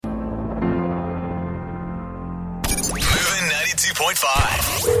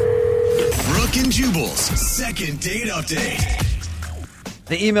92.5. Brooke and Jubal's second date update.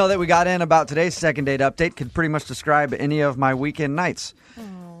 The email that we got in about today's second date update could pretty much describe any of my weekend nights.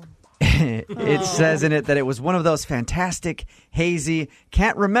 It says in it that it was one of those fantastic, hazy,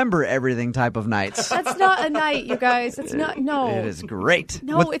 can't remember everything type of nights. That's not a night, you guys. It's not. No. It is great.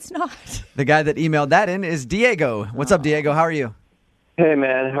 No, it's not. The guy that emailed that in is Diego. What's up, Diego? How are you? Hey,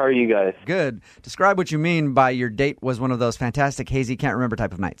 man. How are you guys? Good. Describe what you mean by your date was one of those fantastic, hazy, can't remember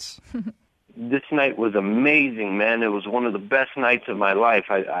type of nights. This night was amazing, man. It was one of the best nights of my life.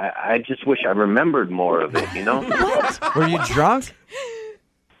 I just wish I remembered more of it, you know? Were you drunk?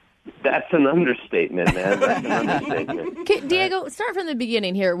 That's an understatement, man. That's an understatement. Okay, Diego, start from the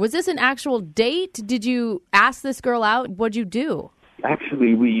beginning here. Was this an actual date? Did you ask this girl out? What'd you do?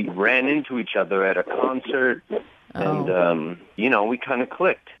 Actually, we ran into each other at a concert, and, we kind of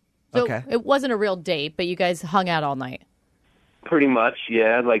clicked. So Okay. it wasn't a real date, but you guys hung out all night. Pretty much,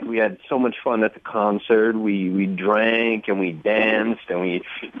 yeah. Like, we had so much fun at the concert. We drank, and we danced, and we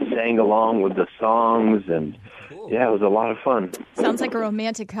sang along with the songs, and... yeah, it was a lot of fun. Sounds like a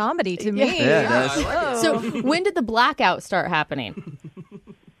romantic comedy to me. Yeah, it does. So when did the blackout start happening?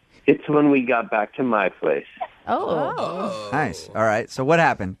 It's when we got back to my place. Oh. Nice. All right. So what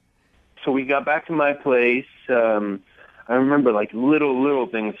happened? So we got back to my place. I remember like little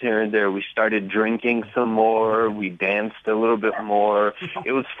things here and there. We started drinking some more. We danced a little bit more.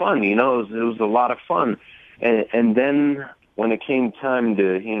 It was fun, you know. It was a lot of fun. And then when it came time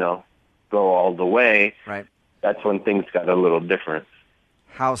to, go all the way, Right. that's when things got a little different.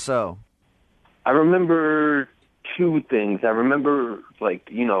 How so? I remember two things. I remember,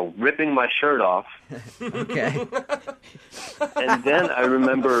 ripping my shirt off. Okay. And then I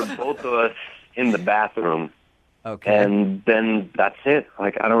remember both of us in the bathroom. Okay. And then that's it.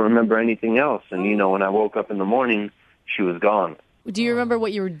 Like, I don't remember anything else. And, when I woke up in the morning, she was gone. Do you remember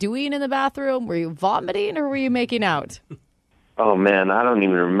what you were doing in the bathroom? Were you vomiting or were you making out? Oh, man, I don't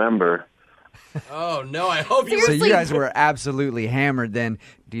even remember. Oh, no, I hope you So you guys were absolutely hammered then.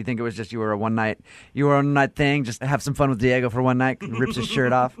 Do you think it was just you were a one night thing, just have some fun with Diego for one night, rips his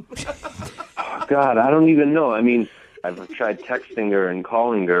shirt off? Oh, God, I don't even know. I mean, I've tried texting her and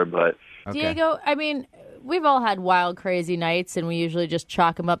calling her, but... Okay. Diego, I mean, we've all had wild, crazy nights, and we usually just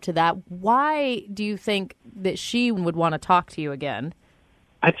chalk them up to that. Why do you think that she would want to talk to you again?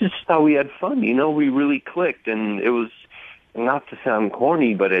 I just thought we had fun, We really clicked, and it was, not to sound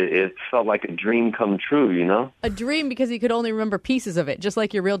corny, but it felt like a dream come true, A dream because you could only remember pieces of it, just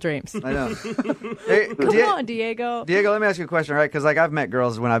like your real dreams. I know. Hey, Come on, Diego. Diego, let me ask you a question, right? Because I've met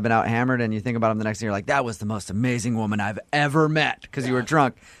girls when I've been out hammered, and you think about them the next day, you're like, that was the most amazing woman I've ever met because you were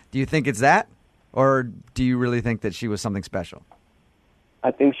drunk. Do you think it's that, or do you really think that she was something special?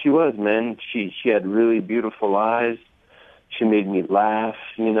 I think she was, man. She had really beautiful eyes. She made me laugh,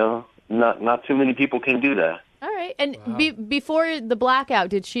 Not too many people can do that. All right. And before the blackout,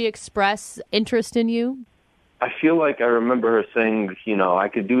 did she express interest in you? I feel like I remember her saying, I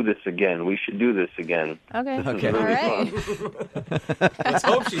could do this again. We should do this again. Okay. Okay. All right. Let's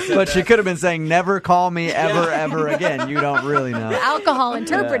hope she said But that. she could have been saying, never call me ever again. You don't really know. Alcohol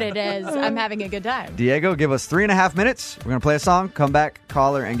interpreted as I'm having a good time. Diego, give us 3.5 minutes. We're going to play a song, come back,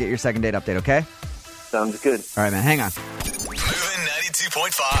 call her, and get your second date update, okay? Sounds good. All right, man, hang on. Moving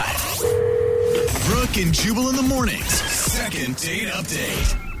 92.5. Brooke and Jubal in the mornings. Second date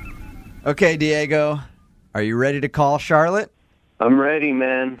update. Okay, Diego, are you ready to call Charlotte? I'm ready,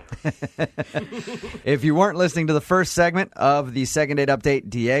 man. If you weren't listening to the first segment of the second date update,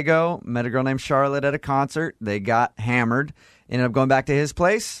 Diego met a girl named Charlotte at a concert. They got hammered, ended up going back to his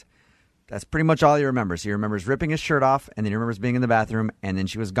place. That's pretty much all he remembers. He remembers ripping his shirt off, and then he remembers being in the bathroom, and then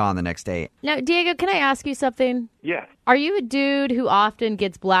she was gone the next day. Now, Diego, can I ask you something? Yeah. Are you a dude who often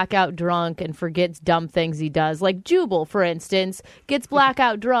gets blackout drunk and forgets dumb things he does? Like Jubal, for instance, gets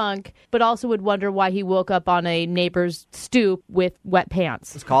blackout drunk, but also would wonder why he woke up on a neighbor's stoop with wet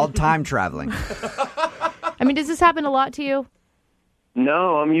pants. It's called time traveling. I mean, does this happen a lot to you?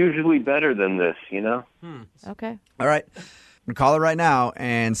 No, I'm usually better than this, Okay. All right. I'm going to call her right now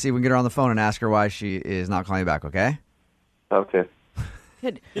and see if we can get her on the phone and ask her why she is not calling you back, okay? Okay.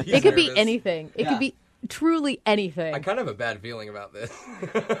 It could be nervous. anything. It could be truly anything. I kind of have a bad feeling about this.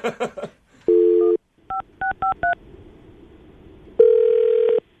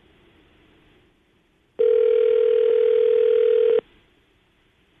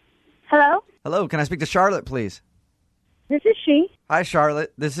 Hello, Hello, can I speak to Charlotte, please? this is she. Hi,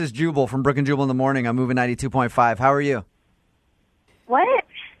 Charlotte. This is Jubal from Brooke and Jubal in the Morning. I'm moving 92.5. How are you? What?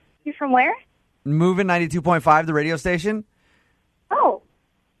 You from where? Moving 92.5, the radio station. Oh,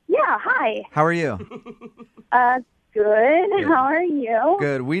 yeah. Hi. How are you? Good. How are you?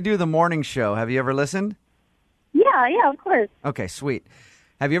 Good. We do the morning show. Have you ever listened? Yeah, of course. Okay, sweet.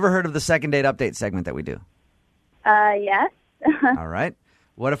 Have you ever heard of the second date update segment that we do? Yes. All right.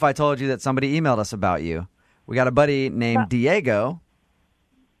 What if I told you that somebody emailed us about you? We got a buddy named Diego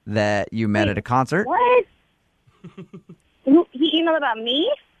that you met at a concert. What? He emailed about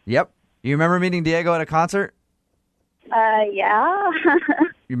me? Yep. You remember meeting Diego at a concert? Yeah.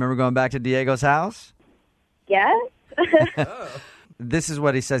 You remember going back to Diego's house? Yes. This is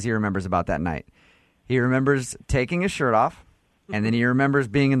what he says he remembers about that night. He remembers taking his shirt off, and then he remembers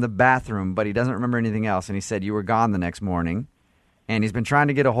being in the bathroom, but he doesn't remember anything else. And he said you were gone the next morning, and he's been trying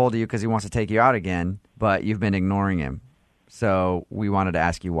to get a hold of you because he wants to take you out again, but you've been ignoring him. So we wanted to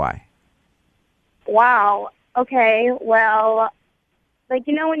ask you why. Wow. Okay. Well, like,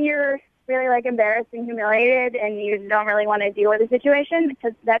 when you're really, embarrassed and humiliated and you don't really want to deal with the situation,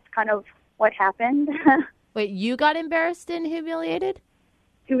 because that's kind of what happened. Wait, you got embarrassed and humiliated?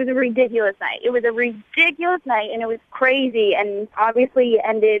 It was a ridiculous night. It was a ridiculous night, and it was crazy, and obviously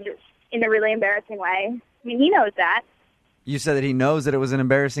ended in a really embarrassing way. I mean, he knows that. You said that he knows that it was an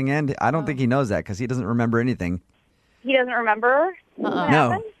embarrassing end. I don't think he knows that because he doesn't remember anything. He doesn't remember what No,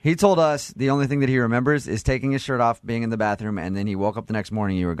 happened? he told us the only thing that he remembers is taking his shirt off, being in the bathroom, and then he woke up the next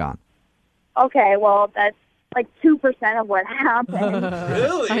morning you were gone. Okay, well, that's 2% of what happened.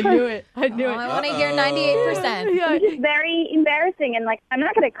 Really? I knew it. I want to hear 98%. It was just very embarrassing, and I'm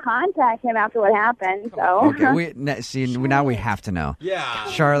not going to contact him after what happened. So Okay, now we have to know. Yeah.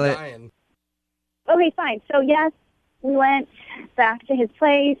 Charlotte. Dying. okay, fine. So yes, we went back to his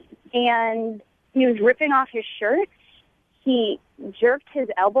place, and he was ripping off his shirt. He jerked his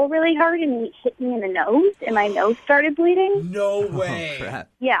elbow really hard, and he hit me in the nose, and my nose started bleeding. No way. Crap.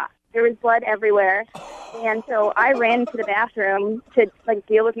 Yeah, there was blood everywhere, and so I ran to the bathroom to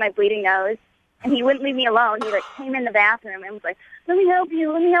deal with my bleeding nose. And he wouldn't leave me alone. He came in the bathroom and was like, "Let me help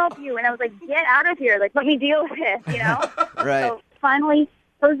you, let me help you." And I was like, "Get out of here! Let me deal with this," Right. So finally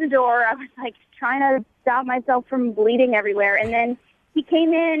closed the door. I was trying to stop myself from bleeding everywhere. And then he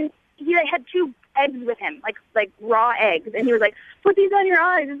came in. He had 2 eggs with him, like raw eggs. And he was like, "Put these on your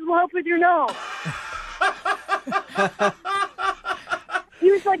eyes. This will help with your nose."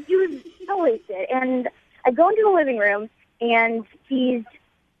 He was so wasted. And I go into the living room, and he's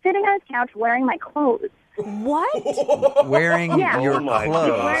sitting on his couch wearing my clothes. What? Wearing Yeah. your Oh, my clothes.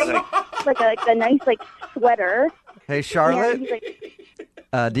 God. Wearing a nice sweater. Hey, And Charlotte. he's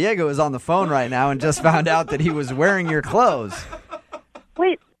like, Diego is on the phone right now and just found out that he was wearing your clothes.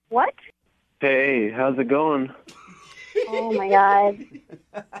 "Wait, what?" Hey, how's it going? Oh my God.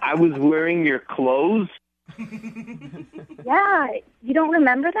 I was wearing your clothes? Yeah, you don't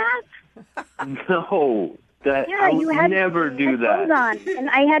remember that? No. Yeah, I you would had never do clothes that. on, and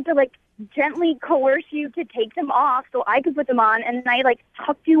I had to gently coerce you to take them off so I could put them on, and then I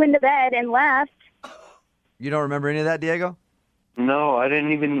tucked you into bed and left. You don't remember any of that, Diego? No, I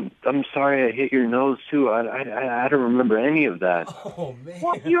didn't even. I'm sorry I hit your nose, too. I don't remember any of that. Oh, man.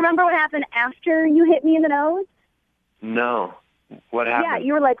 Well, you remember what happened after you hit me in the nose? No. What Yeah, happened?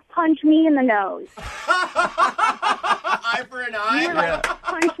 you were like, "Punch me in the nose." Eye for an eye. You were like,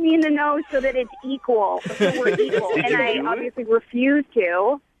 "Punch me in the nose so that it's equal, so we're equal." Did And you I do it? obviously refused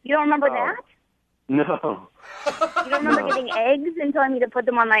to. You don't remember that? No. You don't remember getting eggs and telling me to put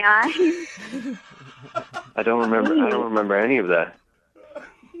them on my eyes? I don't remember any of that.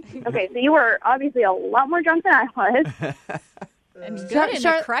 Okay, so you were obviously a lot more drunk than I was. And good in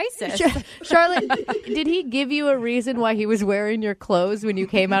a crisis. Charlotte, did he give you a reason why he was wearing your clothes when you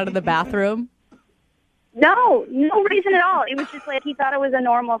came out of the bathroom? No reason at all. It was just he thought it was a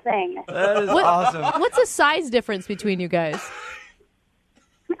normal thing. That is What- awesome. What's the size difference between you guys?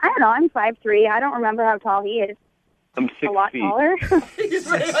 I don't know. I'm 5'3". I don't remember how tall he is. I'm 6 A lot feet. taller. He's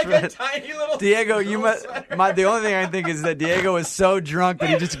wearing a tiny little Diego, you must. The only thing I think is that Diego was so drunk that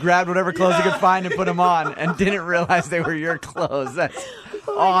he just grabbed whatever clothes he could find and put them on, and didn't realize they were your clothes. That's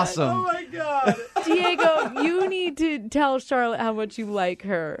awesome. Oh, my God. Diego, you need to tell Charlotte how much you like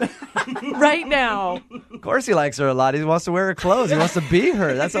her right now. Of course, he likes her a lot. He wants to wear her clothes. He wants to be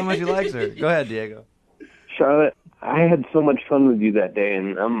her. That's how much he likes her. Go ahead, Diego. Charlotte, I had so much fun with you that day,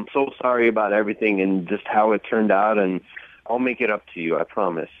 and I'm so sorry about everything and just how it turned out, and I'll make it up to you, I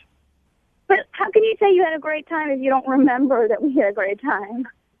promise. But how can you say you had a great time if you don't remember that we had a great time?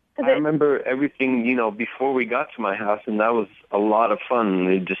 I remember everything, before we got to my house, and that was a lot of fun.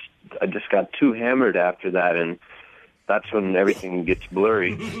 I just got too hammered after that, and that's when everything gets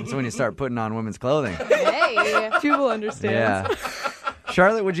blurry. So when you start putting on women's clothing. Hey. Jubal understands. Yeah.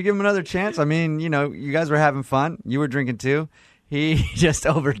 Charlotte, would you give him another chance? I mean, you guys were having fun. You were drinking too. He just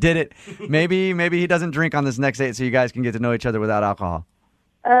overdid it. Maybe he doesn't drink on this next date so you guys can get to know each other without alcohol.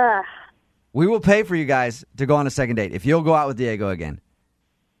 We will pay for you guys to go on a second date if you'll go out with Diego again.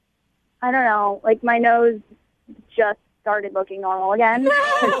 I don't know. Like, my nose just started looking normal again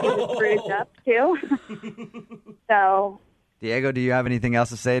because he was bruised up, too. So... Diego, do you have anything else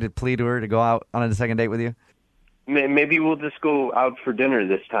to say to plead to her to go out on a second date with you? Maybe we'll just go out for dinner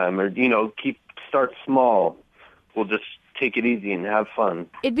this time, or start small. We'll just take it easy and have fun.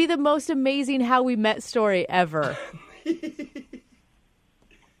 It'd be the most amazing how we met story ever.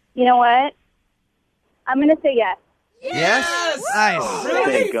 You know what? I'm going to say yes. Yes? Nice.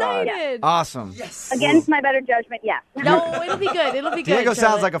 Thank God. Excited. Awesome. Against my better judgment, yes. No, it'll be good. It'll be good. Diego sounds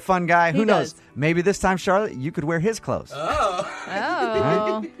Charlotte. like a fun guy. Who He knows? does. Maybe this time, Charlotte, you could wear his clothes. Oh.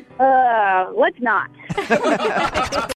 Let's not.